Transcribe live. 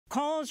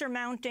Calls are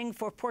mounting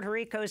for Puerto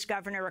Rico's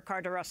Governor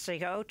Ricardo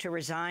Rosselló to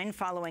resign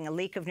following a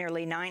leak of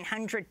nearly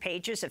 900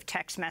 pages of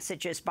text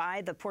messages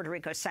by the Puerto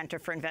Rico Center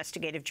for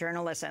Investigative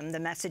Journalism. The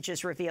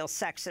messages reveal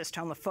sexist,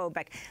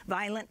 homophobic,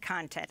 violent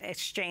content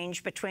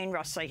exchanged between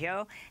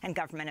Rosselló and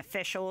government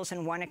officials.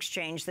 In one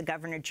exchange, the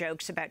governor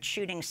jokes about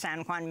shooting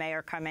San Juan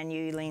Mayor Carmen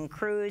Yulín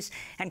Cruz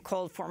and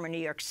called former New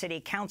York City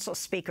Council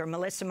Speaker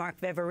Melissa Mark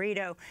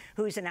Viverito,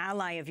 who's an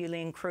ally of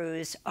Yulín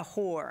Cruz, a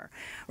whore.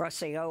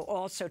 Rosselló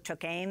also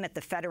took aim at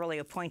the federally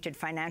appointed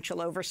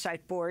Financial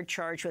Oversight Board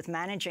charged with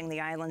managing the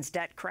island's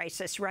debt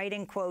crisis,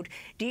 writing, quote,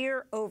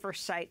 "Dear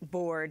Oversight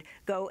Board,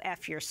 go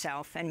F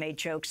yourself," and made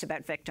jokes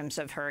about victims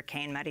of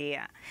Hurricane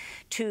Maria.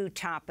 Two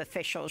top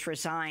officials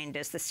resigned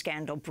as the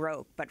scandal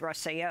broke, but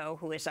Rosselló,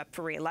 who is up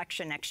for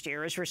re-election next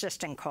year, is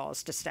resisting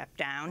calls to step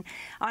down.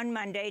 On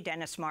Monday,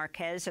 Dennis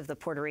Marquez of the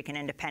Puerto Rican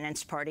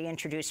Independence Party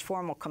introduced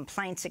formal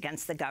complaints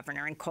against the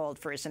governor and called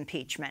for his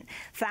impeachment.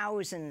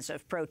 Thousands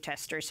of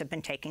protesters have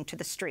been taking to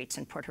the streets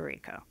in Puerto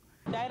Rico.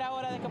 Ya era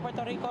hora de que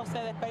Puerto Rico se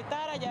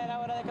despertara, ya era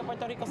hora de que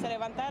Puerto Rico se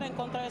levantara en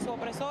contra de sus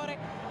opresores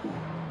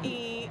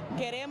y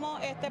queremos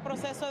este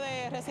proceso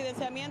de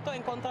residenciamiento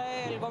en contra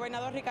del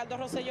gobernador Ricardo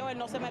Rosselló. Él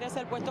no se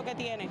merece el puesto que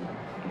tiene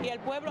y el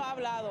pueblo ha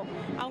hablado.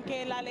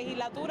 Aunque la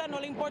legislatura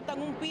no le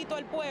importan un pito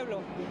al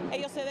pueblo,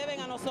 ellos se deben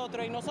a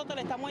nosotros y nosotros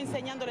le estamos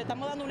enseñando, le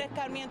estamos dando un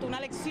escarmiento, una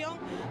lección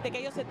de que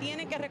ellos se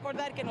tienen que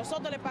recordar que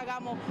nosotros les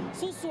pagamos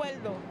su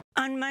sueldo.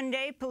 On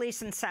Monday,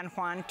 police in San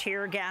Juan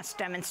tear-gassed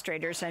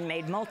demonstrators and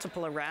made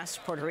multiple arrests.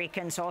 Puerto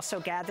Ricans also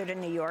gathered in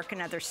New York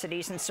and other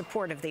cities in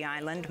support of the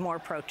island. More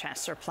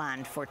protests are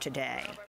planned for today.